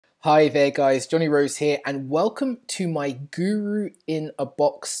Hi there guys, Johnny Rose here and welcome to my Guru in a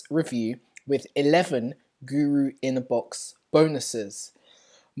Box review with 11 Guru in a Box bonuses.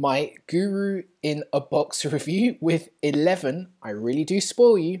 My Guru in a Box review with 11, I really do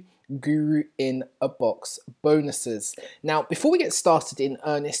spoil you, Guru in a Box bonuses. Now, before we get started in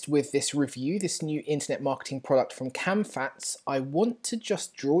earnest with this review, this new internet marketing product from CamFats, I want to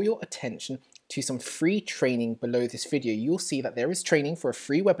just draw your attention to some free training below this video. You'll see that there is training for a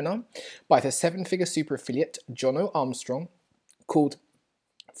free webinar by the 7-figure super affiliate John O. Armstrong called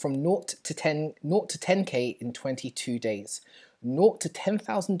From 0 to 10K in 22 days. 0 to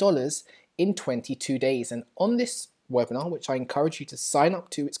 $10,000 in 22 days. And on this webinar, which I encourage you to sign up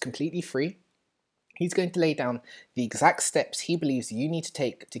to, it's completely free. He's going to lay down the exact steps he believes you need to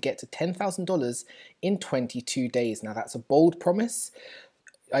take to get to $10,000 in 22 days. Now that's a bold promise.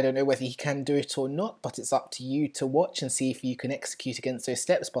 I don't know whether he can do it or not, but it's up to you to watch and see if you can execute against those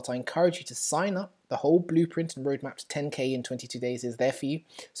steps. But I encourage you to sign up. The whole blueprint and roadmap to 10K in 22 days is there for you.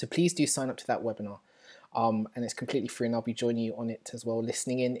 So please do sign up to that webinar. And it's completely free and I'll be joining you on it as well,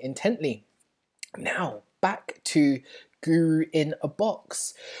 listening in intently. Now, back to Guru in a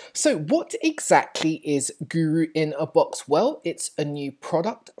Box. So what exactly is Guru in a Box? Well, it's a new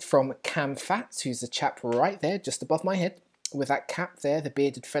product from CamFats, who's a chap right there just above my head. With that cap there, the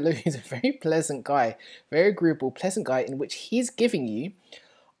bearded fellow, who's a very pleasant guy, very agreeable, pleasant guy, in which he's giving you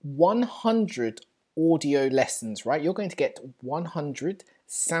 100 audio lessons, right? You're going to get 100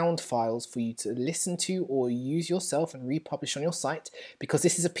 sound files for you to listen to or use yourself and republish on your site, because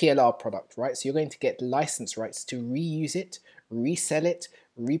this is a PLR product, right? So you're going to get license rights to reuse it, resell it,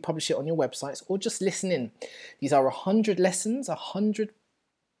 republish it on your websites, or just listen in. These are 100 lessons, 100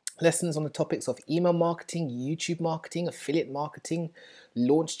 lessons on the topics of email marketing, YouTube marketing, affiliate marketing,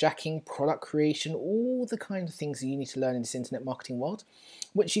 launch jacking, product creation, all the kind of things that you need to learn in this internet marketing world,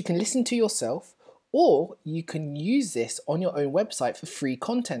 which you can listen to yourself, or you can use this on your own website for free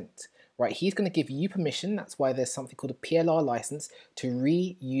content, right? He's going to give you permission. That's why there's something called a PLR license to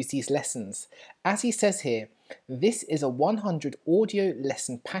reuse these lessons. As he says here, this is a 100 audio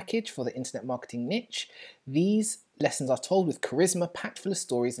lesson package for the internet marketing niche. These lessons are told with charisma, packed full of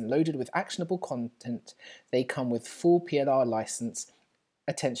stories, and loaded with actionable content. They come with full PLR license.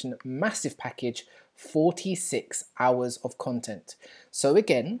 Attention, massive package, 46 hours of content. So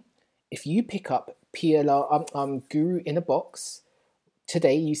again, if you pick up PLR Guru in a Box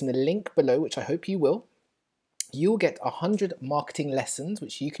today using the link below, which I hope you will, you'll get 100 marketing lessons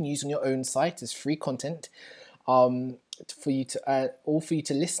which you can use on your own site as free content, for you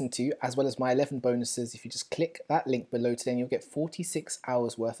to listen to, as well as my 11 bonuses. If you just click that link below today, and you'll get 46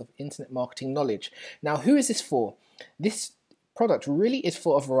 hours worth of internet marketing knowledge. Now, who is this for? This product really is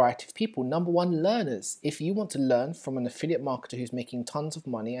for a variety of people. Number one, learners. If you want to learn from an affiliate marketer who's making tons of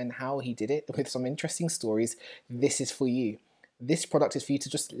money and how he did it with some interesting stories, this is for you. This product is for you to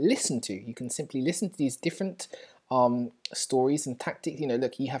just listen to. You can simply listen to these different stories and tactics. You know,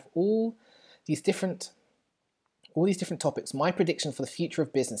 look, you have all these different topics. My prediction for the future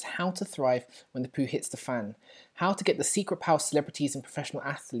of business, how to thrive when the poo hits the fan, how to get the secret power of celebrities and professional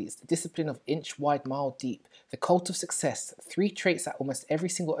athletes, the discipline of inch wide, mile deep, the cult of success, 3 traits that almost every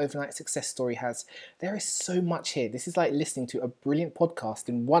single overnight success story has. There is so much here. This is like listening to a brilliant podcast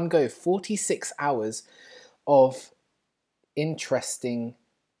in one go. 46 hours of really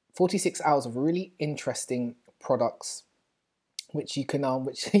interesting products, which you can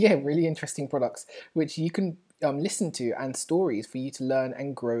really interesting products which you can listen to, and stories for you to learn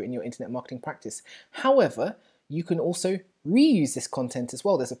and grow in your internet marketing practice. However, you can also reuse this content as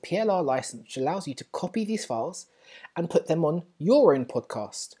well. There's a PLR license which allows you to copy these files and put them on your own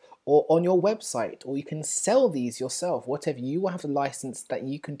podcast or on your website, or you can sell these yourself, whatever. You will have a license that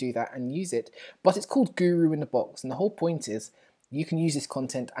you can do that and use it, but it's called Guru in a Box, and the whole point is you can use this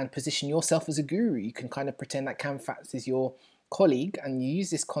content and position yourself as a guru. You can kind of pretend that CamFats is your colleague, and you use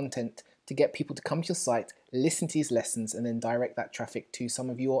this content to get people to come to your site, listen to these lessons, and then direct that traffic to some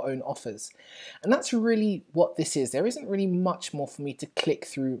of your own offers. And that's really what this is. There isn't really much more for me to click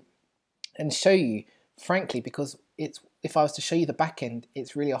through and show you, frankly, because if I was to show you the back end,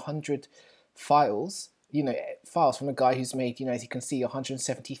 it's really 100 files, files from a guy who's made, as you can see,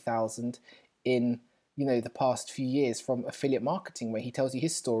 170,000 in, the past few years from affiliate marketing, where he tells you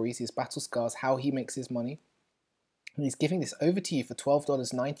his stories, his battle scars, how he makes his money. And he's giving this over to you for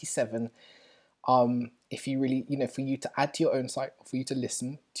 $12.97. If you really, for you to add to your own site, or for you to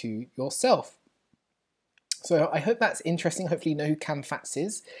listen to yourself. So I hope that's interesting. Hopefully you know who CamFats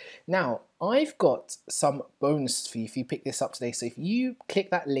is. Now, I've got some bonus for you if you pick this up today. So if you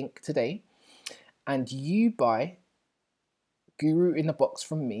click that link today and you buy Guru in a Box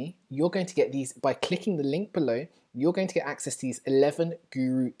from me, you're going to get these by clicking the link below. You're going to get access to these 11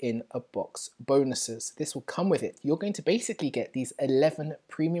 Guru in a Box bonuses. This will come with it. You're going to basically get these 11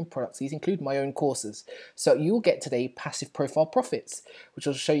 premium products. These include my own courses. So you'll get today passive profile profits, which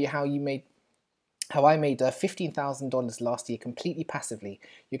will show you how I made $15,000 last year completely passively.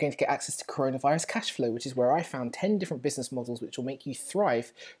 You're going to get access to coronavirus cash flow, which is where I found 10 different business models which will make you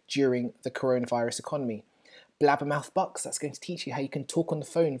thrive during the coronavirus economy. Blabbermouth Bucks, that's going to teach you how you can talk on the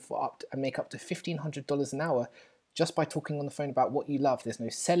phone and make up to $1,500 an hour just by talking on the phone about what you love. There's no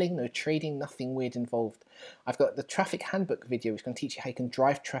selling, no trading, nothing weird involved. I've got the Traffic Handbook video, which is going to teach you how you can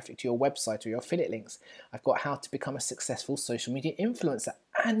drive traffic to your website or your affiliate links. I've got how to become a successful social media influencer,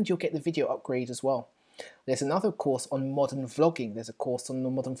 and you'll get the video upgrade as well. There's another course on modern vlogging. There's a course on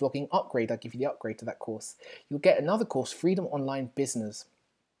the modern vlogging upgrade. I'll give you the upgrade to that course. You'll get another course, Freedom Online Business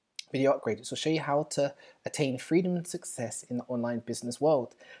video upgrade, which will show you how to attain freedom and success in the online business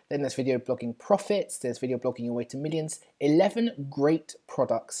world. Then there's video blogging profits, there's video blogging your way to millions. 11 great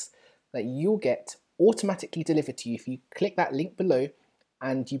products that you'll get automatically delivered to you. If you click that link below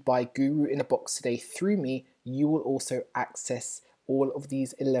and you buy Guru in a Box today through me, you will also access all of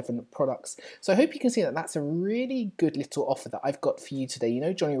these 11 products. So I hope you can see that that's a really good little offer that I've got for you today. You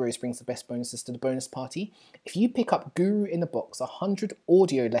know, Johnny Rose brings the best bonuses to the bonus party. If you pick up Guru in a Box, 100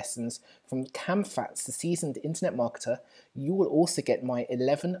 audio lessons from Cam Fats, the seasoned internet marketer, you will also get my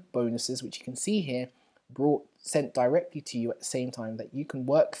 11 bonuses, which you can see here, sent directly to you at the same time, that you can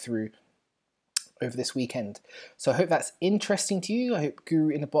work through over this weekend. So I hope that's interesting to you. I hope Guru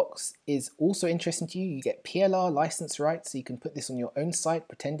in a Box is also interesting to you. You get PLR license rights, so you can put this on your own site,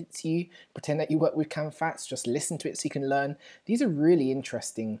 pretend it's you, pretend that you work with Cam Fats, just listen to it so you can learn. These are really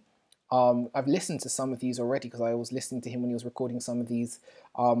interesting. I've listened to some of these already because I was listening to him when he was recording some of these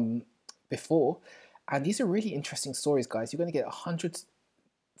before. And these are really interesting stories, guys. You're going to get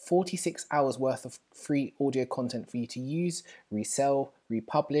 146 hours worth of free audio content for you to use, resell,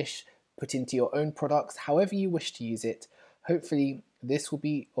 republish, put into your own products, however you wish to use it. Hopefully this will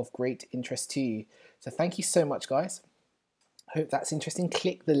be of great interest to you. So thank you so much, guys. Hope that's interesting.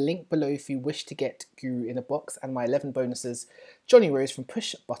 Click the link below if you wish to get Guru in a Box and my 11 bonuses. Johnny Rose from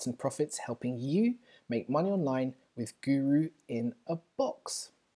Push Button Profits, helping you make money online with Guru in a Box.